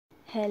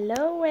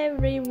Hello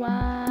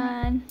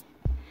everyone,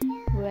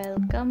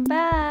 welcome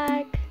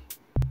back.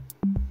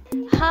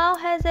 How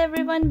has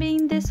everyone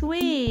been this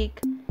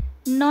week?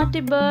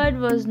 Naughty Bird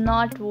was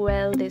not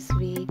well this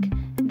week.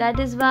 That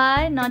is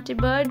why Naughty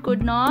Bird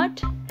could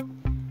not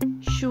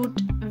shoot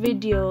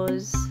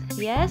videos.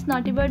 Yes,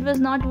 Naughty Bird was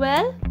not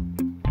well.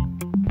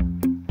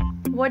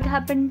 What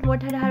happened?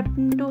 What had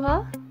happened to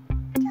her?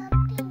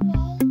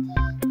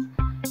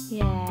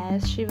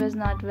 Yes, she was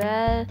not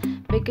well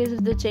because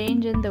of the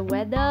change in the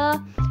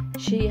weather.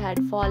 She had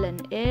fallen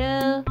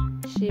ill.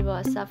 She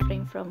was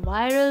suffering from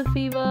viral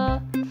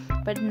fever.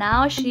 But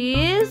now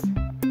she is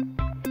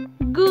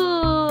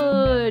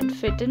good,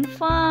 fit and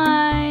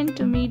fine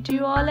to meet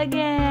you all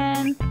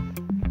again.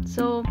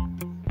 So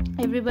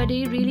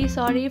everybody, really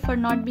sorry for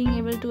not being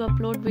able to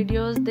upload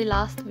videos the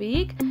last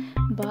week.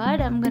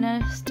 But I'm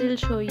gonna still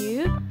show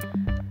you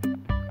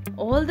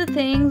all the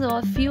things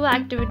or few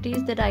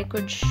activities that I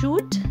could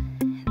shoot.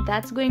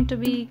 That's going to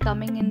be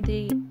coming in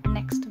the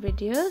next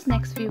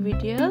few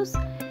videos.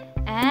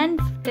 And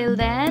till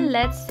then,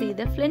 let's see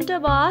the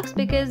Flintobox,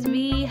 because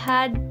we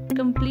had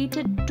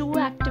completed 2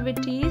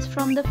 activities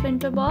from the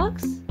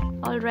Flintobox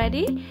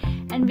already,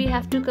 and we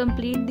have to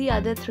complete the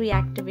other 3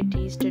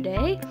 activities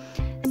today.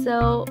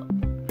 So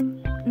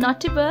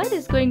Naughty Bird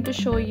is going to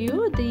show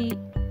you the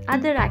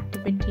other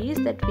activities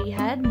that we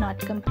had not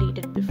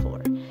completed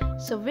before.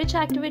 So which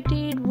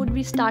activity would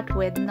we start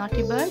with,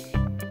 Naughty Bird?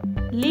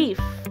 Leaf.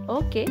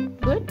 Okay,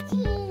 good.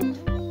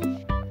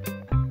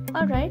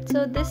 Alright,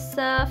 so this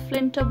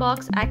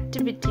Flintobox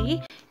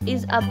activity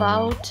is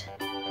about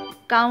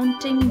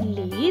counting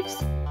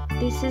leaves.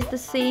 This is the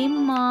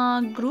same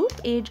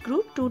age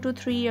group, 2 to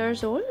 3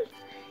 years old,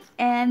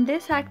 and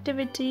this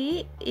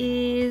activity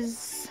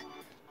is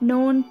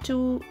known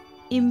to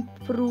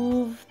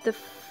improve the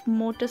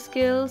motor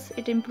skills.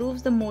 It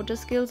improves the motor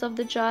skills of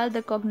the child,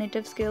 the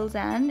cognitive skills,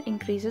 and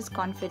increases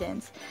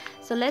confidence.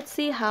 So let's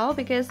see how,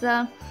 because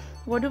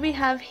what do we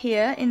have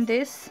here in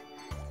this?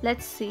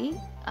 Let's see.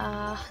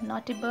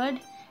 Naughty Bird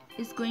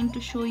is going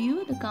to show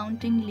you the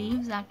counting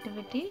leaves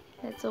activity.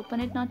 Let's open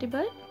it, Naughty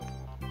Bird.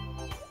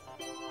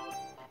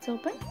 Let's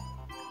open.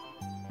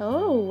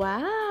 Oh,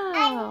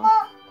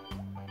 wow.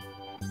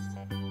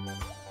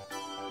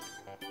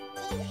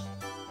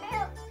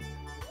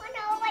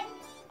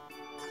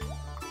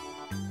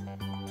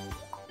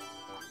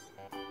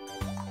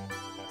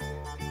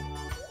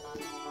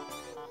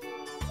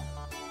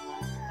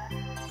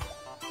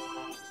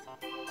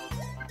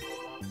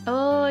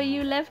 Oh,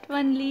 you left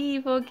one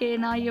leaf. Okay,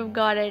 now you've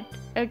got it.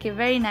 Okay,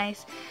 very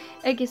nice.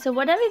 Okay, so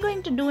what are we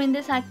going to do in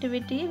this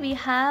activity? We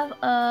have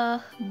a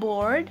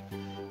board.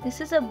 This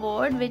is a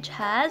board which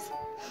has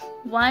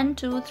 1,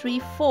 2,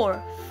 3,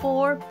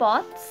 4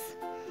 pots,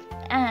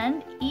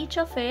 and each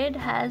of it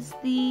has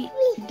the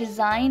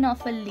design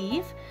of a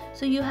leaf.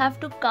 So you have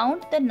to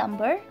count the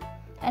number,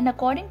 and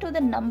according to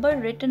the number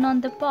written on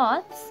the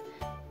pots,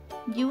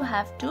 you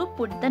have to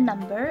put the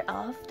number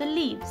of the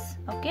leaves.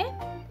 Okay?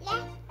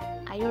 Yeah.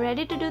 Are you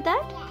ready to do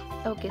that?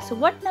 Yeah. Okay, so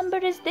what number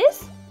is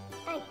this?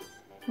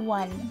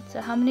 1. So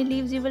how many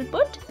leaves you will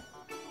put?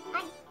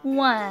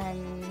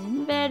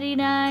 1. Very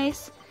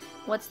nice.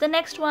 What's the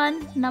next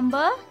one?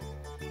 Number?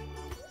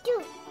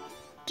 2.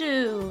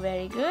 2.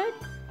 Very good.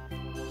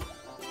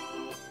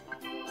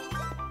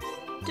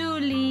 2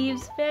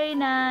 leaves. Very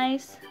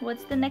nice.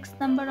 What's the next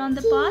number on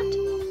the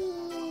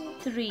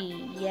pot?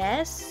 3.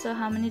 Yes. So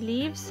how many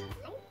leaves?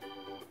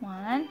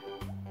 1,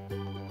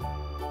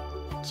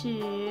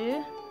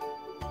 2,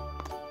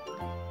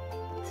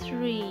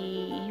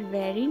 3.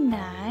 Very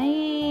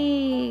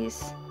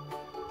nice.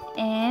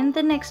 And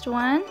the next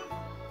one?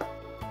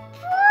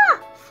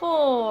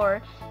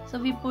 4. So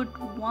we put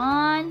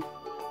 1,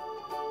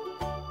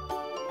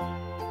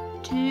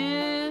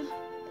 2,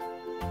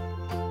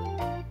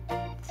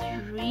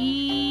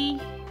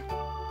 3,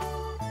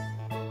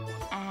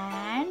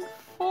 and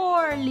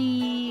 4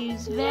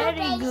 leaves.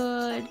 Very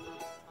good.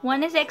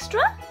 One is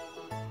extra?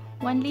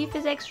 1 leaf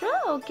is extra?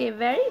 Okay,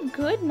 very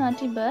good,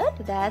 Naughty Bird.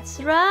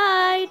 That's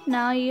right.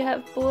 Now you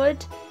have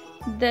put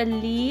the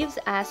leaves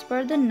as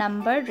per the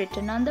number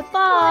written on the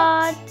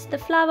pots, the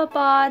flower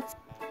pots.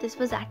 This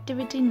was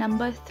activity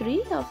number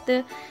 3 of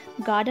the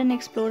Garden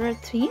Explorer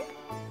theme,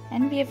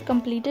 and we have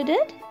completed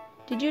it.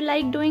 Did you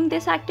like doing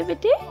this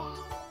activity?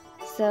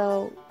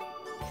 So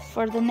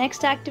for the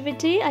next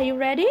activity, are you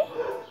ready?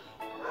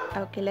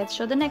 Okay, let's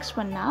show the next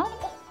one now.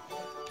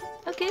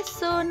 Okay,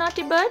 so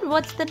Naughty Bird,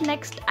 what's the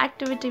next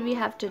activity we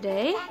have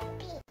today?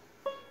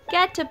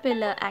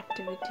 Caterpillar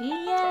activity.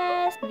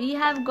 Yes, we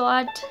have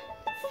got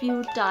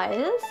few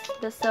tiles,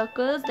 the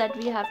circles that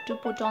we have to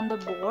put on the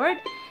board.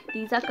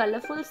 These are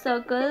colorful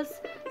circles,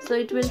 so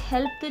it will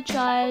help the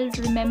child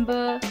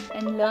remember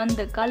and learn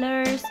the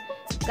colors,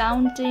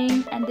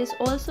 counting, and this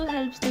also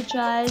helps the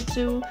child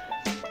to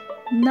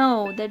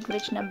know that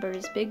which number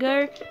is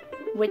bigger,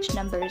 which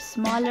number is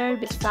smaller.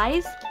 The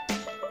size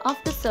of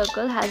the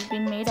circle has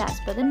been made as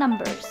per the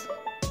numbers.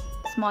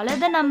 Smaller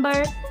the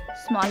number,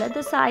 smaller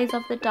the size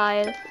of the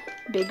tile,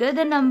 bigger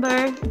the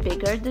number,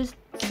 bigger the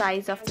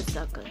size of the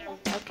circle.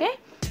 Okay,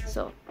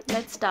 So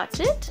let's start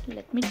it.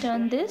 Let me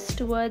turn this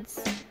towards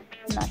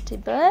Naughty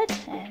Bird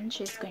and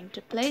she's going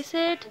to place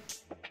it.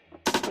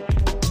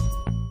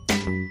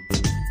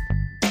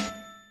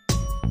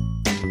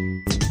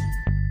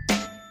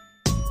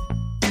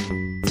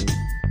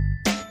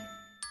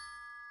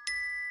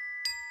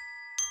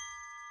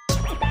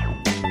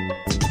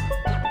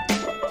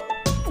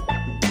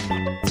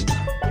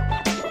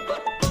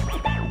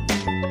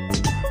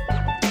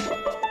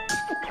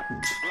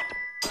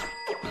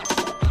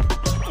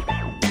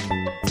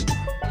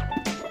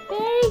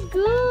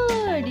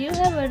 Good, you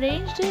have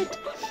arranged it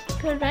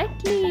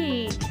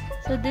correctly.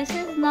 So this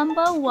is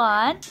number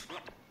 1.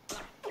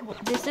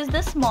 This is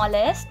the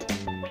smallest.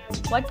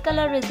 What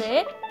color is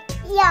it?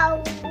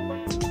 Yellow.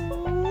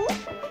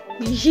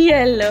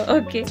 Yellow.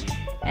 Okay.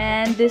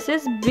 And this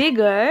is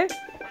bigger.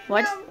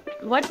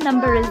 What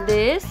number is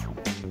this?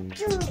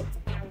 2.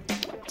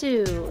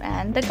 2.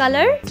 And the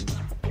color?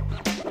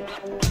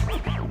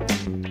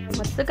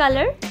 What's the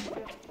color?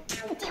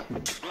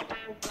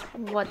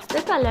 What's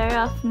the color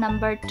of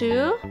number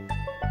 2?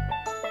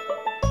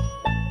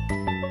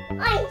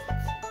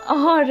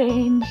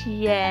 Orange.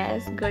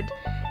 Yes, good.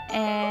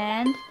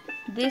 And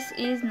this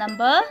is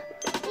number?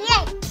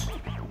 Red.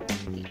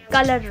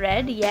 Color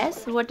red.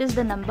 Yes. What is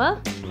the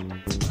number?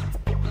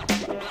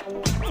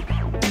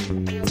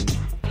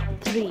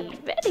 3.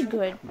 Very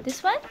good.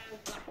 This one?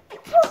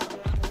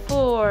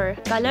 4.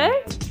 Color?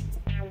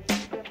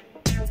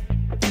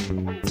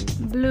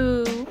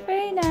 Blue.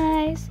 Very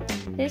nice.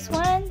 This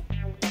one?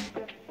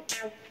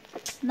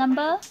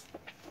 Number?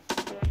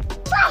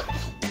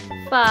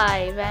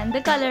 5. And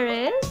the color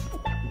is?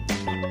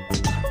 And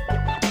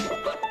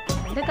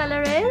the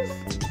color is?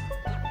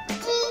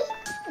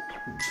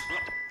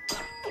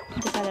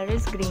 The color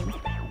is green.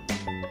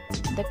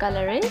 The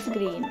color is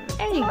green.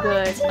 Very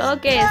good.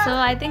 Okay, so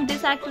I think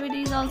this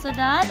activity is also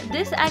done.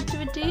 This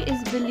activity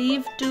is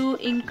believed to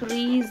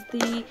increase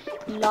the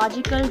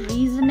logical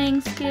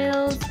reasoning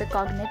skills, the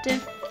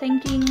cognitive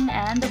thinking,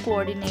 and the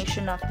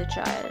coordination of the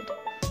child.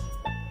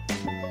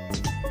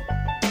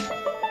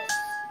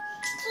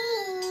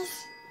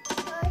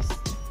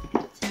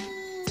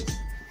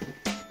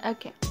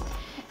 Okay,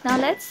 now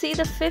let's see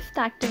the 5th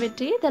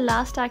activity, the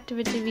last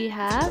activity we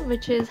have,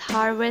 which is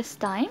harvest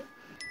time.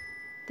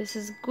 This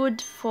is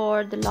good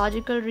for the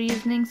logical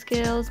reasoning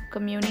skills,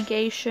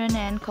 communication,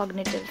 and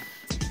cognitive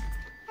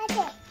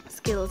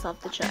skills of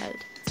the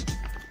child.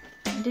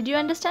 Did you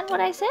understand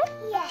what I said?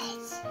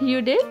 Yes.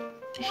 You did?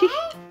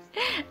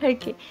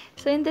 Okay,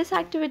 so in this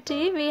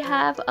activity we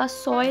have a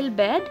soil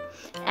bed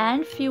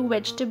and few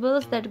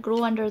vegetables that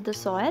grow under the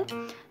soil.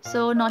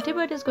 So Naughty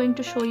Bird is going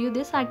to show you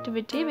this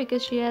activity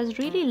because she has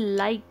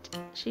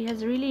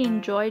really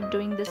enjoyed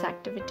doing this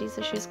activity,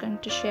 so she's going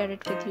to share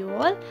it with you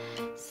all.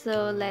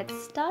 So let's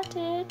start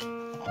it.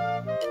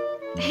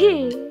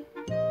 Hey,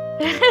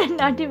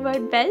 Naughty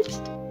Bird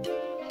belched.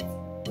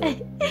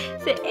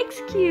 Say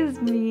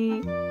excuse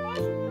me.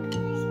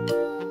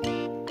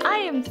 I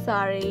am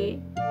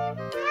sorry.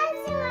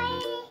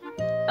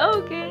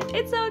 Okay,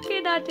 it's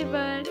okay, Naughty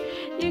Bird.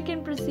 You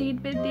can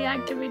proceed with the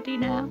activity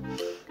now.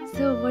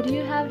 So what do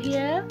you have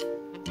here?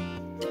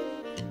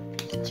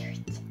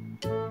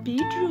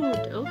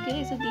 Beetroot.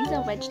 Okay, so these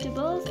are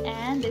vegetables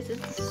and this is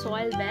the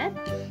soil bed.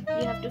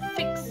 You have to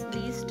fix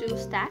these 2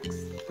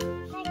 stacks.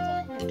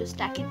 You have to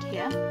stack it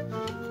here.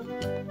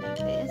 Like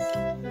this.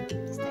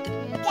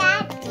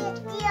 Stack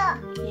it.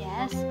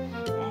 Yes,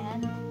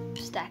 and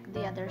stack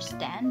the other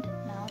stand.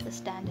 Now the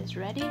stand is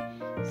ready.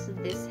 So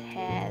this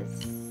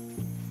has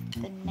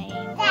the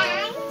name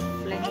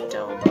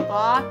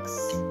Flintobox.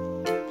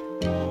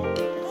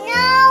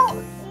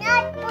 No,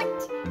 not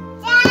put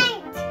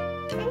sand.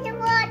 And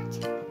what?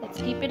 Let's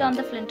keep it on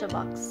the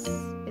Flintobox.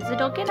 Is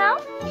it okay now?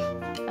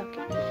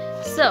 Okay.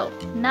 So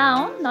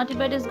now Naughty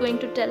Bird is going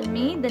to tell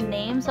me the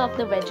names of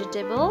the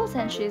vegetables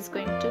and she is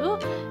going to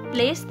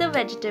place the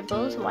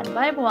vegetables one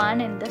by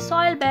one in the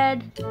soil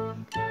bed.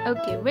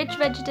 Okay, which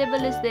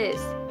vegetable is this?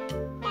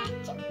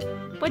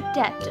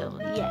 Potato.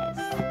 Yes.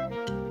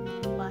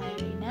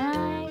 Very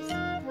nice.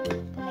 The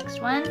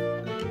next one.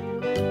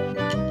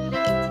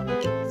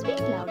 Speak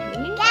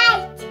loudly.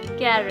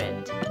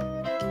 Carrot. Okay.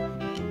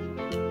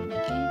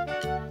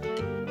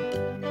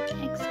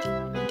 Next.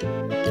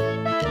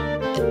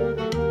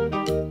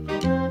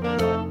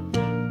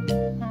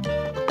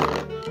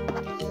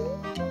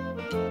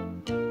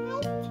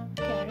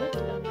 Carrot.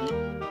 Okay.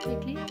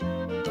 Quickly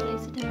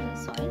place it in the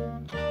soil.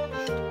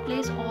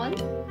 Place all in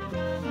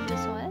the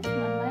soil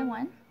one by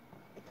one.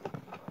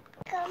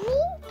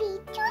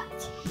 Beetroot.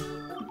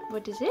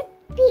 What is it?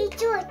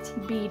 Beetroot.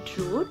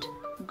 Beetroot.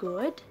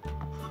 Good.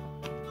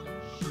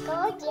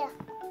 Go there.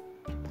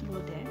 Go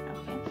there.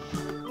 Okay.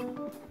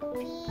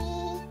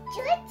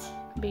 Beetroot.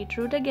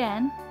 Beetroot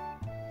again.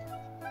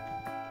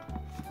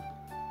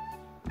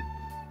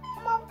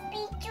 More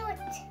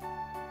beetroot.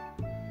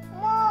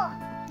 More.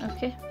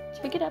 Okay.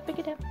 Pick it up. Pick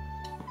it up.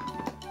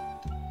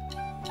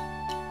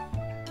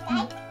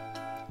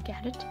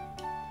 Carrot.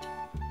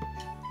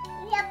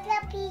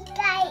 Fluffy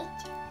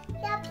kite.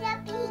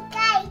 Fluffy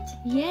kite.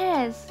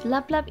 Yes,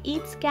 Lup Lup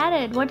eats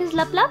carrot. What is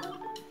Lup Lup?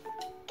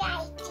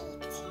 Kite.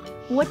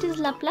 What is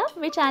Lup Lup?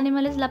 Which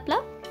animal is Lup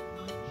Lup?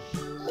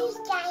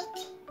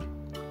 Kite.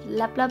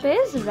 Lup Lup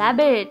is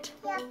rabbit.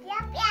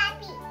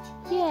 Rabbit.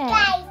 Yeah.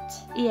 Kite.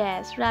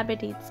 Yes,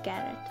 rabbit eats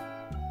carrot.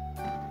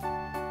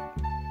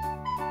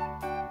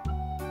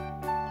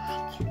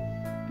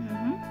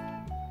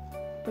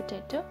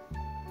 Potato.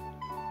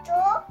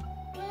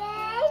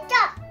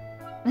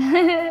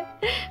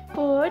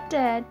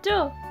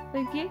 Potato.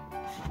 Okay.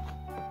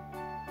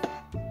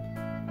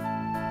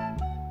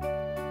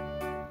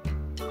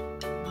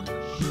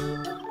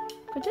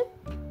 Put it.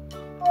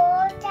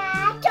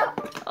 Potato.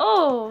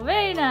 Oh,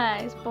 very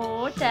nice.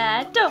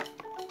 Potato.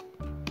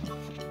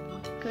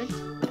 Good.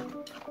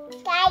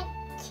 Kite.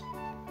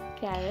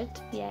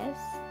 Carrot. Yes.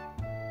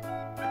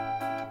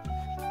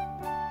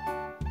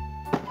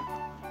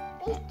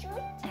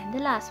 Beetroot. And the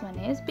last one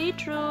is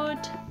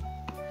beetroot.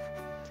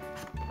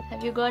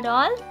 Have you got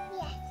all?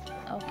 Yes.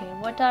 Okay.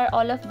 What are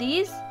all of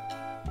these?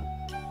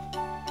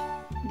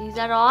 These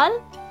are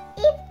all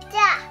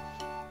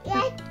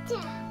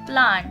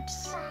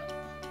plants.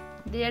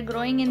 They are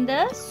growing in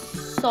the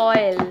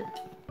soil.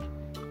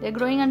 They're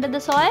growing under the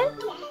soil?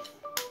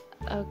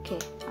 Yes. Okay.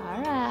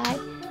 Alright.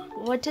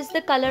 What is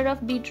the color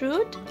of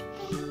beetroot?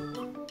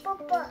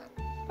 Purple.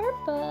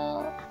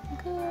 Purple.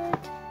 Good.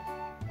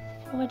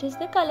 What is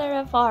the color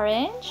of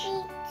orange?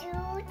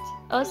 Beetroot.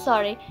 Oh,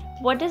 sorry.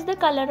 What is the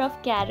color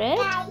of carrot?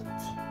 Kite.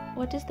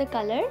 What is the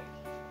color?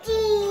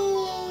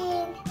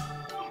 Green.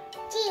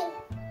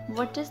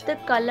 What is the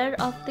color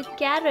of the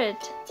carrot?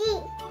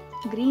 Green.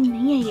 Green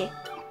नहीं है ये.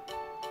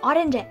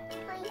 Orange है.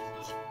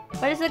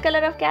 White. What is the color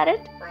of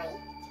carrot? White.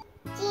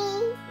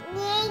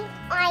 Green.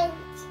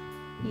 Orange.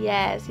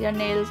 Yes, your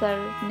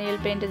nail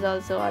paint is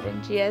also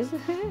orange. Yes.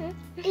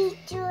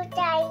 Beetroot. Beetroot.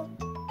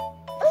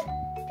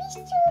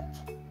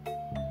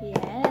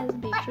 Yes,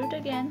 beetroot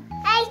again.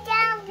 I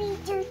love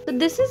beetroot. So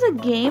this is a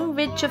game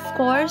which of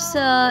course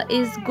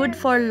is good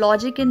for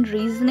logic and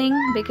reasoning,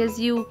 because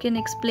you can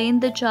explain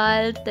the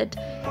child that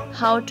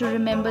how to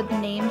remember the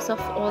names of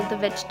all the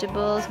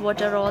vegetables,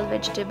 what are all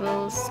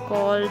vegetables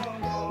called,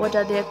 what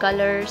are their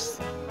colors.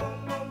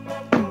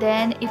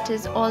 Then it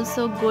is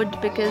also good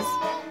because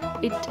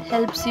it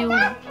helps you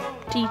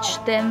teach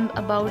them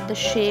about the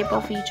shape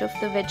of each of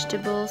the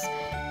vegetables,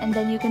 and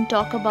then you can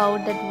talk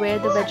about that where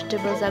the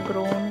vegetables are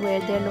grown, where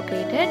they're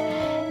located,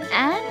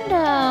 and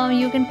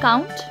you can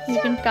count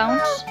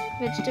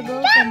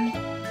vegetables, and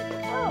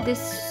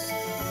this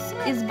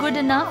is good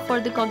enough for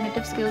the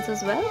cognitive skills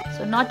as well.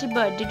 So Naughty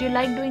Bird, did you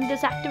like doing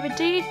this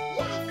activity?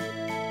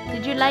 Yes.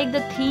 Did you like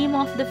the theme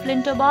of the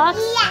Flintobox?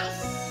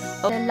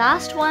 Yes. The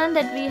last one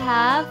that we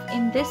have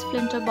in this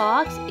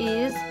Flintobox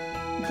is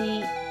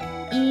the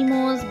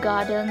Emo's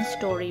Garden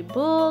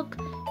storybook.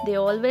 They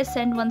always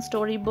send one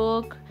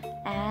storybook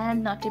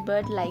and Naughty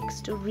Bird likes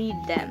to read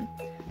them.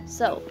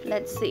 So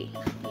let's see.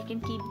 You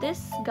can keep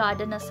this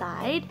garden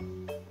aside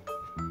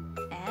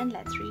and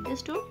let's read the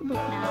storybook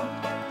now.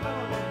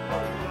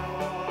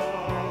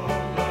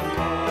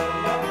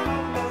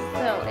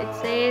 So it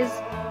says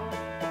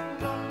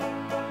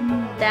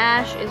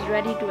Dash is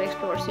ready to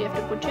explore. So you have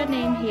to put your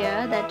name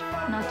here that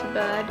Naughty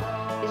Bird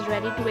is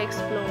ready to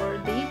explore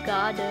the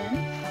garden.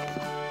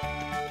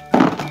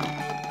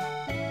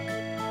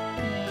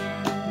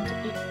 And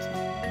it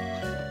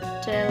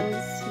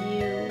tells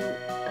you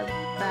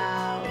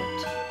about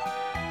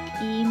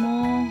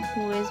Emo,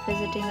 who is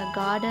visiting a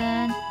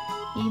garden.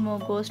 Emo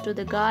goes to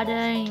the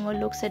garden. Emo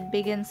looks at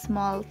big and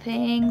small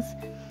things.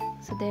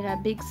 So there are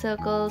big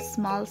circles,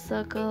 small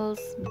circles,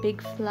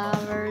 big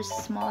flowers,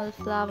 small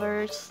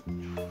flowers.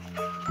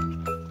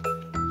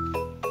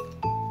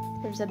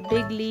 There's a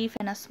big leaf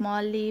and a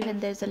small leaf, and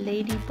there's a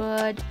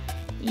ladybird.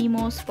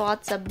 Emo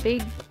spots a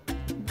big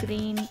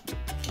green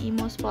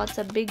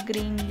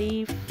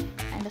leaf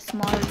and a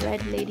small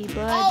red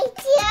ladybird.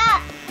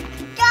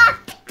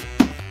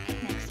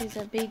 Next is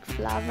a big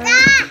flower.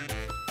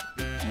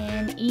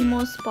 And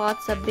Emo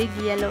spots a big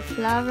yellow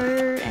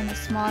flower and a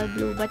small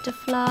blue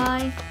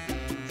butterfly.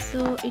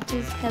 So it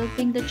is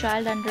helping the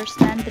child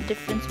understand the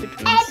difference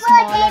between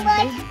small and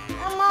big.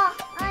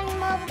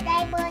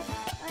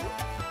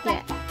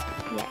 Yeah.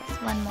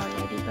 Yes, one more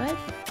ladybird.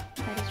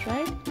 That is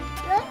right.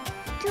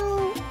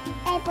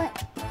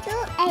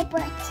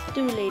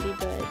 Two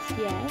ladybirds.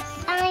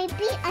 Yes.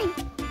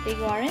 Big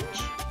orange.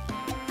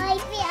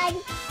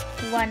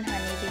 One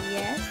honeybee.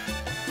 Yes.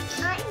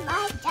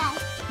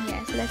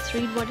 Yes. Let's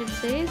read what it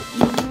says.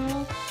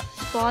 Emo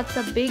spots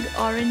a big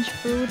orange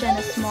fruit and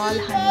a small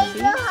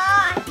honeybee.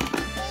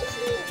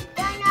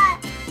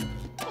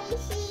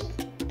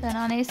 Turn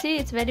on AC.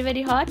 It's very,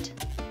 very hot.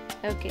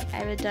 Okay,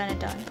 I will turn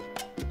it on.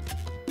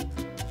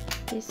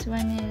 This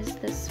one is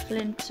this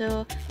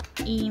Flinto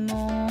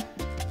Emo.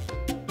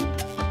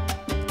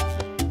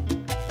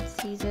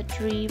 Sees a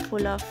tree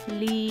full of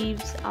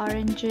leaves,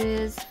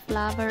 oranges,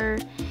 flower,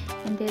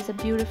 and there's a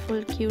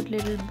beautiful, cute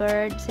little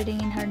bird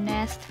sitting in her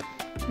nest.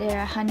 There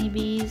are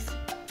honeybees.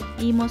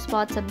 Emo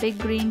spots a big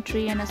green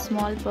tree and a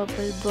small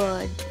purple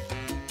bird.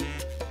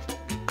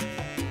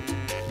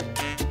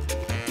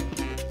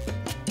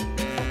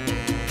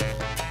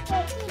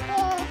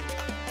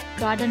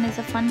 garden is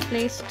a fun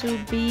place to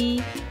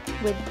be,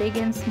 with big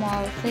and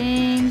small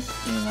things,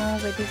 you know,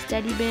 with his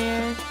teddy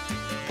bear,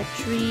 a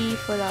tree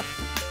full of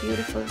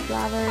beautiful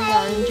flowers,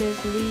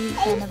 oranges, leaves,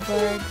 and a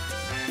bird.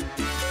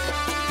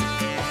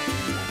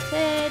 That's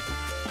it.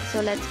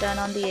 So let's turn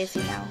on the AC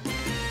now.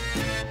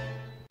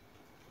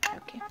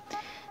 Okay.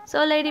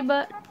 So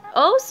Ladybird.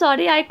 Oh,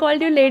 sorry, I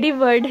called you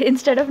Ladybird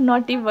instead of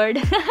Naughty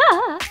Bird.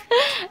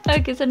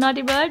 Okay, so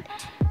Naughty Bird.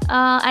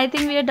 I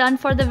think we are done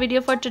for the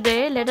video for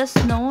today. Let us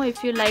know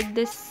if you like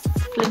this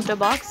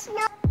Flintobox.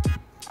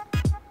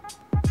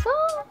 So,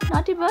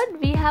 Naughty Bird,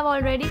 we have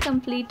already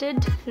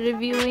completed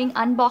reviewing,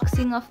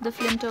 unboxing of the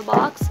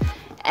Flintobox,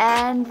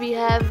 and we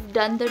have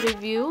done the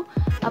review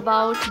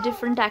about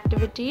different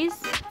activities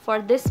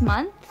for this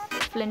month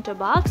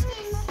Flintobox.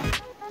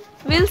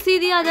 We'll see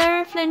the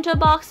other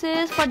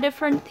Flintoboxes for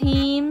different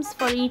themes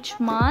for each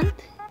month,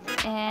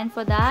 and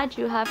for that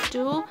you have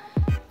to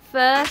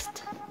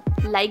first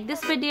like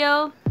this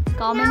video,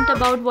 comment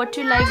about what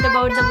you liked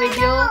about the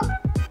video.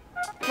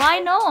 Why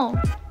no?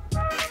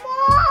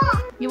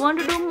 You want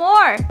to do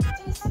more?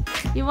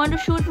 You want to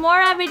shoot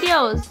more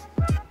videos?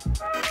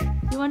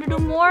 You want to do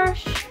more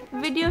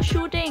video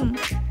shooting?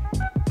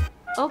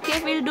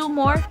 Okay, we'll do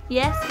more.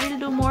 Yes, we'll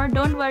do more.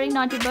 Don't worry,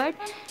 Naughty Bird.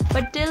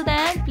 But till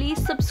then,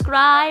 please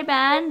subscribe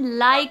and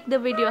like the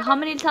video. How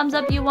many thumbs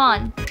up you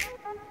want?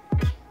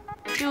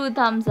 2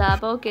 thumbs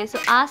up. Okay, so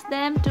ask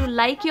them to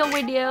like your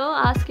video.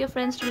 Ask your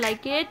friends to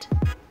like it.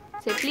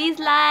 Say please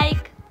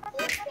like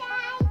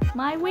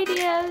my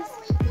videos.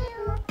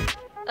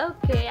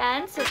 Okay,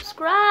 and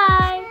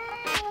subscribe.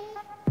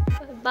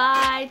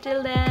 Bye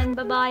till then.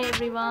 Bye bye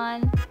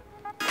everyone.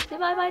 Say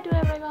bye bye to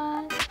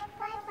everyone.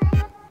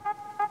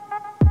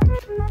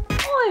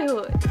 Oi,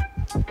 oi.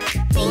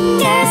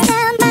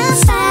 Fingers